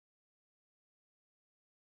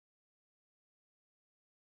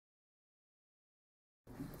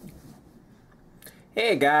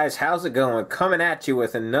Hey guys, how's it going? Coming at you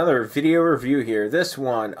with another video review here. This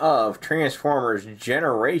one of Transformers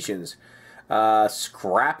Generations,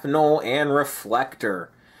 Skrapnel and Reflector.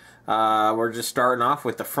 We're just starting off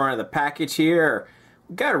with the front of the package here.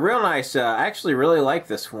 We got a real nice, I actually really like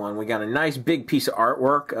this one. We got a nice big piece of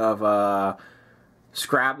artwork of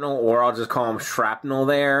Skrapnel, or I'll just call him Shrapnel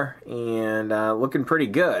there, and looking pretty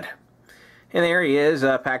good. And there he is,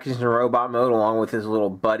 packaged in robot mode along with his little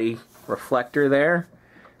buddy Reflector there.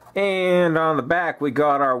 And on the back we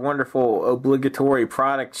got our wonderful obligatory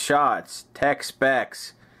product shots, tech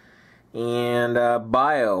specs, and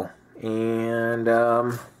bio. And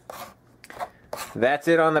that's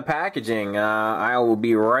it on the packaging. I will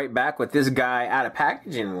be right back with this guy out of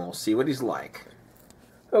packaging. We'll see what he's like.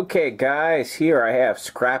 Okay guys, here I have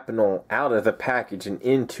Skrapnel out of the package and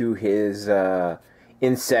into his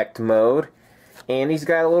insect mode. And he's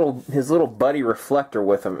got his little buddy Reflector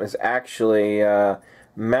with him. Is actually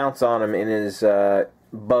mounts on him in his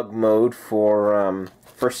bug mode for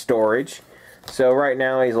storage. So right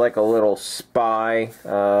now he's like a little spy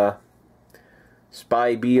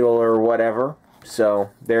beetle or whatever. So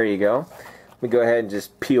there you go. Let me go ahead and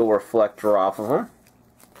just peel Reflector off of him.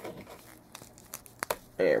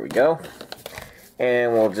 There we go.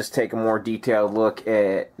 And we'll just take a more detailed look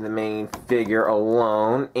at the main figure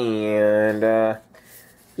alone. And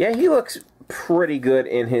yeah, he looks pretty good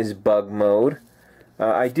in his bug mode.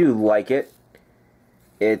 I do like it.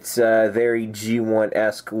 It's very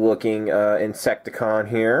G1-esque looking Insecticon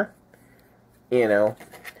here. You know,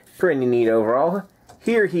 pretty neat overall.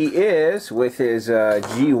 Here he is with his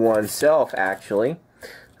G1 self, actually.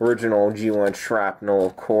 Original G1 Shrapnel,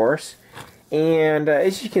 of course. And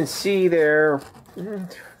as you can see, they're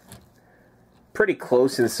pretty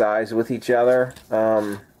close in size with each other.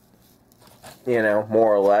 You know,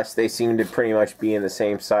 more or less. They seem to pretty much be in the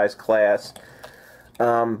same size class.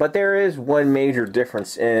 But there is one major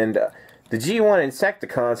difference, and the G1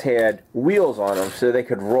 Insecticons had wheels on them so they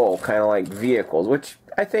could roll, kind of like vehicles, which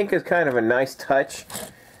I think is kind of a nice touch.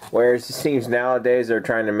 Whereas it seems nowadays they're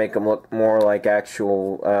trying to make them look more like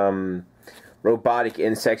actual robotic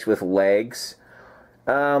insects with legs.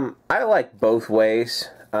 I like both ways.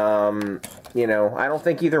 You know, I don't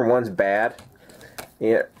think either one's bad.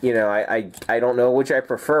 You know, I don't know which I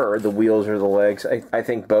prefer, the wheels or the legs. I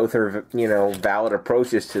think both are, you know, valid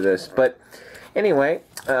approaches to this. But anyway,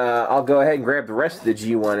 I'll go ahead and grab the rest of the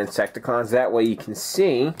G1 Insecticons. That way you can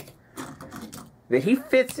see that he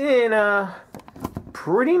fits in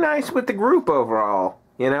pretty nice with the group overall.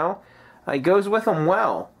 You know, he goes with them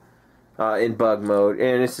well in bug mode.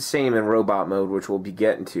 And it's the same in robot mode, which we'll be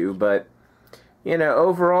getting to. But you know,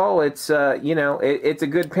 overall, it's, you know, it's a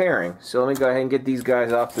good pairing. So let me go ahead and get these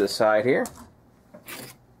guys off to the side here.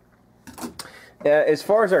 As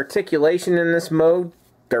far as articulation in this mode,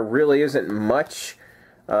 there really isn't much.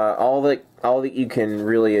 All that you can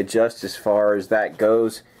really adjust as far as that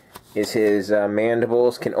goes is his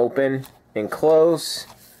mandibles can open and close.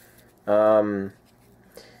 And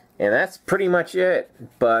that's pretty much it.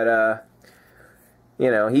 But, you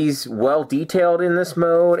know, he's well detailed in this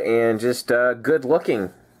mode and just good looking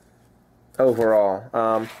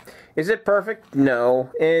overall. Is it perfect?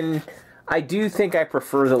 No. And I do think I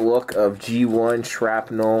prefer the look of G1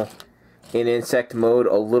 Shrapnel in insect mode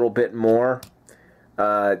a little bit more.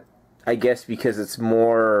 I guess because it's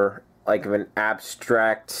more like of an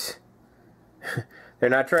abstract... They're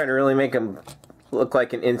not trying to really make him look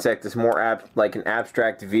like an insect. It's more like an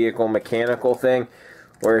abstract vehicle mechanical thing.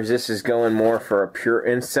 Whereas this is going more for a pure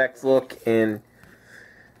insect look, and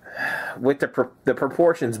with the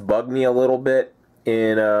proportions bug me a little bit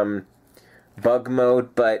in bug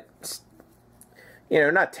mode, but you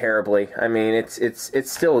know, not terribly. I mean, it's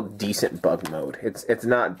still a decent bug mode. It's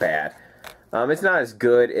not bad. It's not as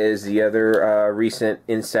good as the other recent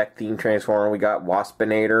insect themed Transformer we got,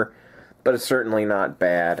 Waspinator, but it's certainly not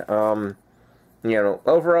bad. You know,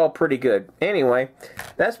 overall pretty good. Anyway,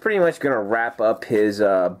 that's pretty much going to wrap up his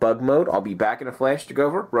bug mode. I'll be back in a flash to go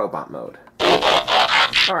over robot mode.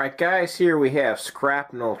 Alright guys, here we have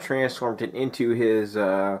Skrapnel transformed into his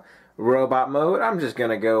robot mode. I'm just going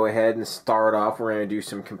to go ahead and start off. We're going to do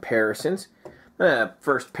some comparisons. I'm going to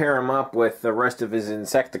first pair him up with the rest of his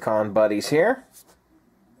Insecticon buddies here.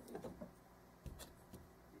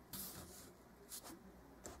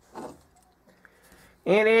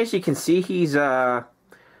 And as you can see, he's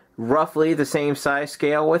roughly the same size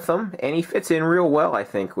scale with them, and he fits in real well, I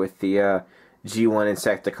think, with the G1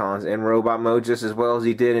 Insecticons in robot mode just as well as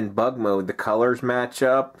he did in bug mode. The colors match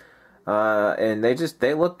up, and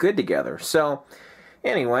they look good together. So,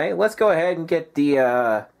 anyway, let's go ahead and get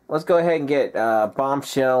the let's go ahead and get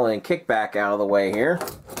Bombshell and Kickback out of the way here,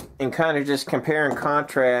 and kind of just compare and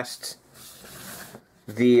contrast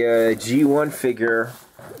the G1 figure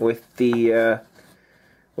with the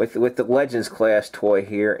with the Legends class toy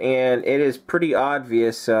here. And it is pretty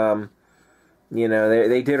obvious, you know,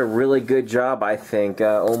 they did a really good job, I think,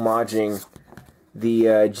 homaging the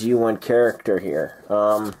G1 character here.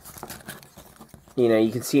 You know,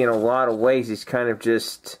 you can see in a lot of ways he's kind of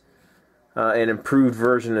just an improved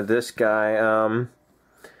version of this guy.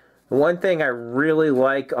 One thing I really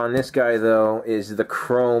like on this guy, though, is the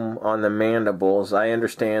chrome on the mandibles. I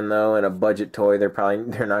understand, though, in a budget toy, they're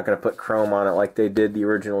not going to put chrome on it like they did the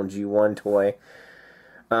original G1 toy.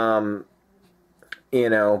 You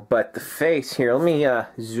know, but the face here, let me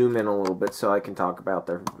zoom in a little bit so I can talk about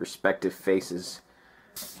their respective faces.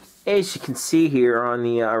 As you can see here on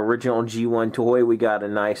the original G1 toy, we got a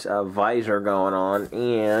nice visor going on,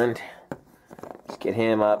 and let's get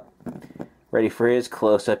him up, ready for his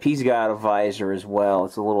close-up. He's got a visor as well.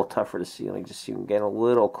 It's a little tougher to see. Let me just see if we can get a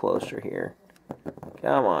little closer here.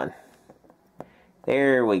 Come on.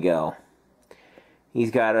 There we go.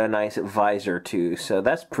 He's got a nice visor too, so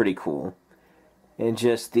that's pretty cool. And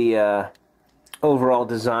just the overall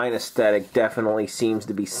design aesthetic definitely seems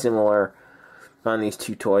to be similar on these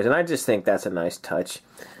two toys, and I just think that's a nice touch.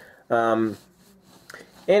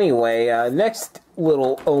 Anyway, next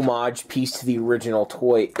little homage piece to the original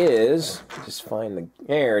toy is, just find the,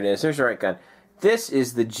 there it is, there's the right gun. This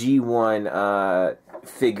is the G1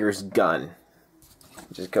 figure's gun.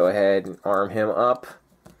 Just go ahead and arm him up.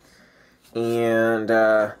 And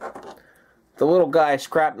the little guy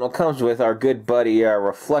Skrapnel comes with, our good buddy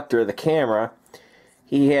Reflector, the camera.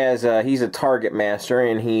 He has he's a target master,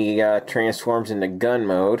 and he transforms into gun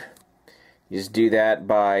mode. You just do that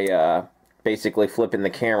by basically flipping the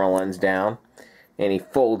camera lens down, and he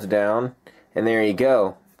folds down, and there you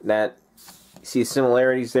go. That, you see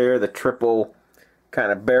similarities there, the triple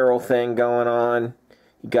kind of barrel thing going on.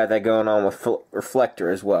 You got that going on with Reflector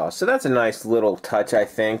as well. So that's a nice little touch, I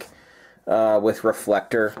think, with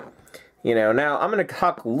Reflector. You know, now I'm going to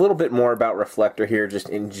talk a little bit more about Reflector here, just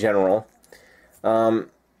in general.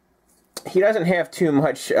 He doesn't have too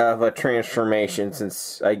much of a transformation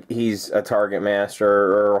since he's a target master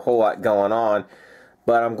or a whole lot going on,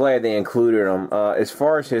 but I'm glad they included him. As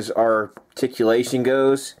far as his articulation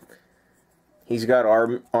goes, he's got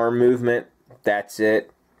arm movement. That's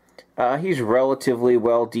it. He's relatively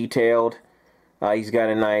well detailed. He's got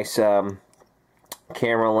a nice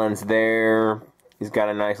camera lens there. He's got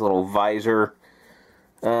a nice little visor.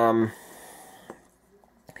 In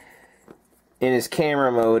his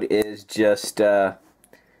camera mode is just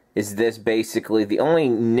is this basically. The only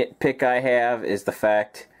nitpick I have is the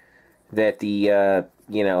fact that the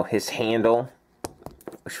you know, his handle,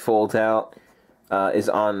 which folds out, is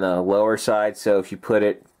on the lower side. So if you put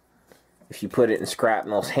it in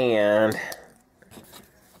Skrapnel's hand,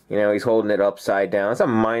 you know, he's holding it upside down. It's a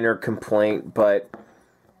minor complaint, but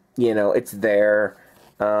you know, it's there.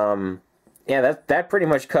 Yeah, that pretty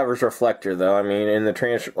much covers Reflector, though. I mean, in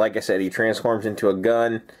the like I said, he transforms into a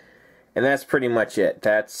gun, and that's pretty much it.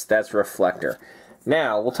 That's Reflector.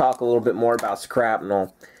 Now we'll talk a little bit more about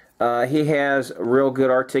Skrapnel. He has real good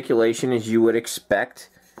articulation, as you would expect.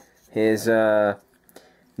 His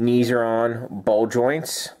knees are on ball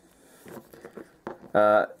joints.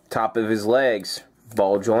 Top of his legs,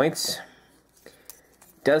 ball joints.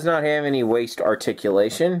 Does not have any waist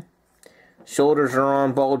articulation. Shoulders are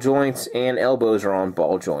on ball joints, and elbows are on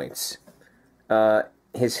ball joints.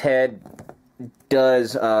 His head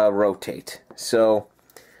does rotate. So,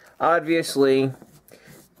 obviously,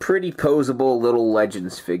 pretty posable little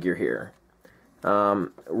Legends figure here.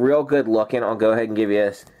 Real good looking. I'll go ahead and give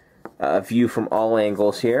you a view from all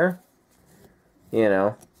angles here. You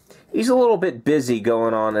know, he's a little bit busy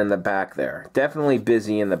going on in the back there. Definitely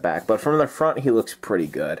busy in the back, but from the front he looks pretty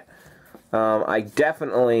good. I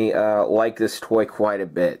definitely like this toy quite a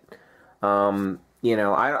bit. You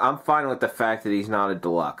know, I'm fine with the fact that he's not a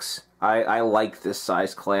deluxe. I like this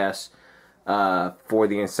size class for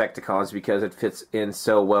the Insecticons because it fits in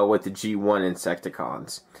so well with the G1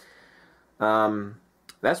 Insecticons.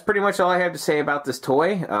 That's pretty much all I have to say about this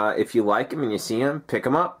toy. If you like him and you see him, pick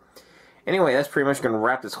him up. Anyway, that's pretty much going to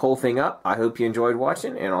wrap this whole thing up. I hope you enjoyed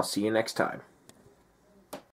watching, and I'll see you next time.